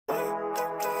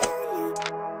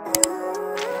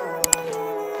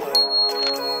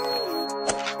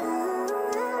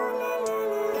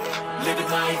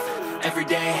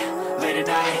every day, late at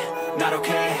night, not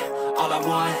okay. All I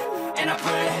want, and I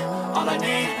pray, all I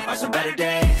need are some better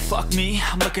days. Fuck me,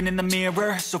 I'm looking in the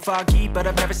mirror, so foggy, but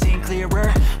I've never seen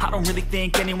clearer. I don't really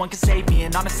think anyone can save me,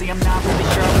 and honestly I'm not really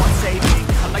sure I want saving.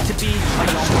 I like to be my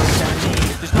own worst enemy.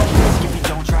 There's no risk if you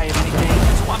don't try at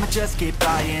anything, so I'ma just get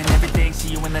buying everything.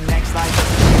 See you in the next life,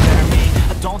 better me.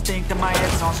 I don't think that my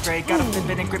head's on straight. Gotta flip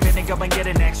it and grip it and go and get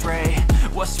an x-ray.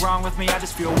 What's wrong with me? I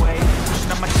just feel weight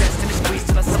pushing on my chest and it squeezes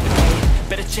till I suffocate.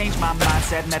 Better change my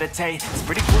mindset, meditate. It's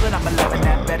pretty cool that I'm living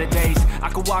at better days. I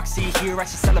could walk, see, hear, I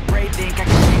should celebrate. Think I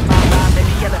can change my mind,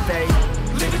 maybe elevate.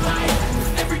 Living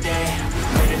life, every day,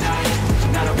 late at night,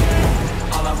 not okay.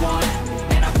 All I want,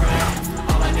 and I pray,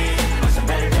 all I need are some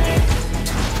better days.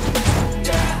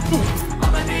 Yeah,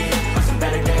 all I need are some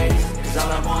better days. Is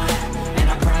all I want, and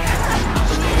I pray, I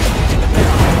believe in the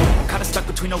better days. I'm kinda stuck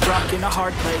between a rock and a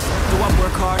hard place. Do I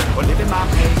work hard, or live in my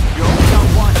pace? You're only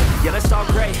young one, yeah that's all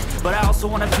great, but I also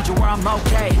want a future where I'm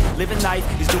okay. Living life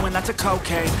is doing lots of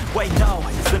cocaine. Wait no,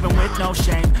 it's living with no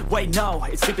shame. Wait no,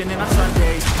 it's sleeping in on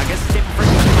Sundays. I guess it's different for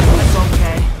you, but that's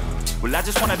okay. Well I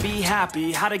just wanna be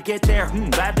happy, how to get there?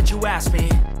 Glad that you asked me.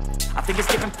 I think it's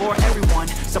different for everyone.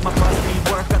 Some of us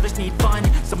need work, others need fun.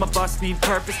 Some of us need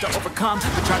purpose to overcome.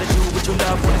 But try to do what you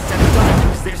love when it's said and done.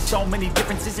 Cause there's so many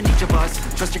differences in each of us.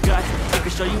 Trust your gut, it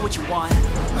can show you what you want.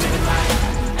 Living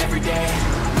life, every day,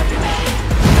 every night,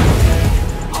 okay.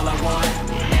 All I want,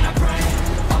 and I pray,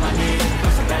 all I need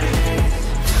are some better days.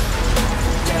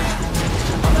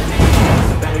 Yeah, all I need are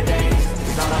some better days.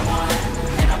 Cause all I want,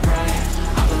 and I pray,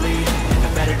 I believe in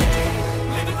a better day.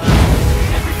 Living life,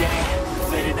 every day,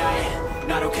 late at night,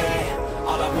 not okay.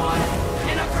 All I want,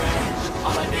 and I pray,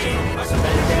 all I need are some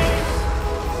better days.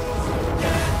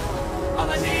 Yeah, all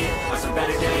I need are some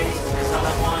better days. Cause all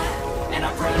I want, and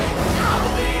I pray, I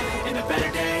believe in a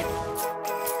better day.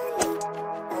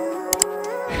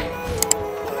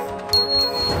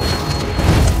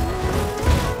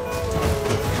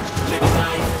 Living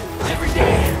life, every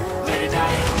day, late at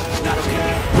night, not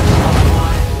okay. All I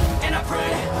want, and I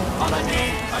pray, all I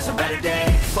need are some better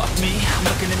days. Fuck me, I'm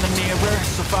looking in the mirror,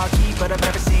 so foggy, but I've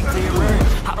never seen clearer.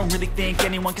 I don't really think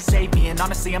anyone can save me, and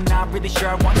honestly I'm not really sure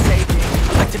I want saving.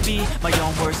 I like to be my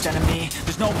own worst enemy.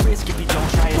 There's no risk if you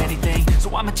don't try at anything,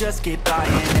 so I'ma just get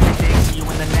buying everything. See you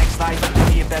in the next life,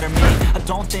 be a better me. I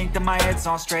don't think that my head's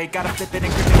on straight. Gotta flip it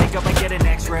and grip it and go and get an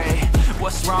x-ray.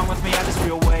 What's wrong with me? I just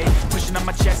feel weight pushing on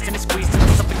my chest and it squeezes till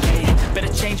I suffocate.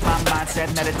 Better change my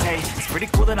mindset, meditate. It's pretty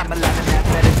cool that I'm alive and have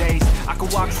better days. I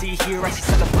could walk, see, hear, I should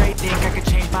celebrate. Think I could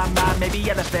change my mind, maybe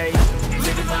elevate.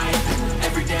 Living life,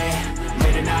 every day,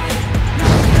 late at night,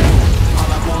 not okay. All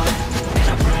I want, and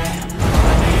I pray, all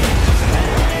I need are some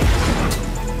better days.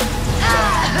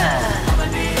 All I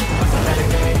need are some better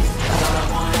days. That's all I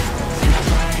want, and I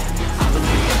pray, I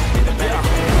believe in the better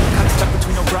days. Kinda stuck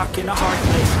between a rock and a hard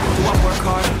place. Do I work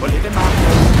hard, or live in my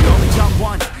place? You're only young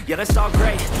one, yeah that's all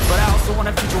great, but I also want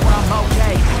a future where I'm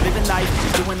okay. Living life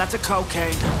is doing lots of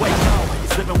cocaine. Wait no,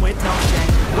 it's living with no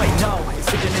shame. Wait no, it's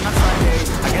sleeping in on Sundays.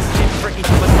 I guess it's different for each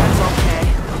of us, that's okay.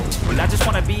 Well I just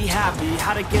wanna be happy,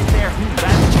 how to get there?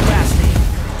 Glad that you asked me.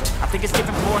 I think it's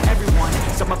different for everyone.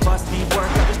 Some of us need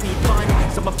work, others need fun.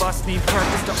 Some of us need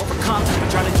purpose to overcome. But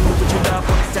try to do what you love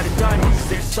when it's said and done. Cause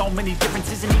there's so many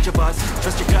differences in each of us.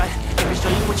 Trust your gut, it can show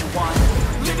you what you want.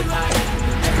 Living life,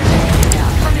 every day,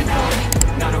 late at night.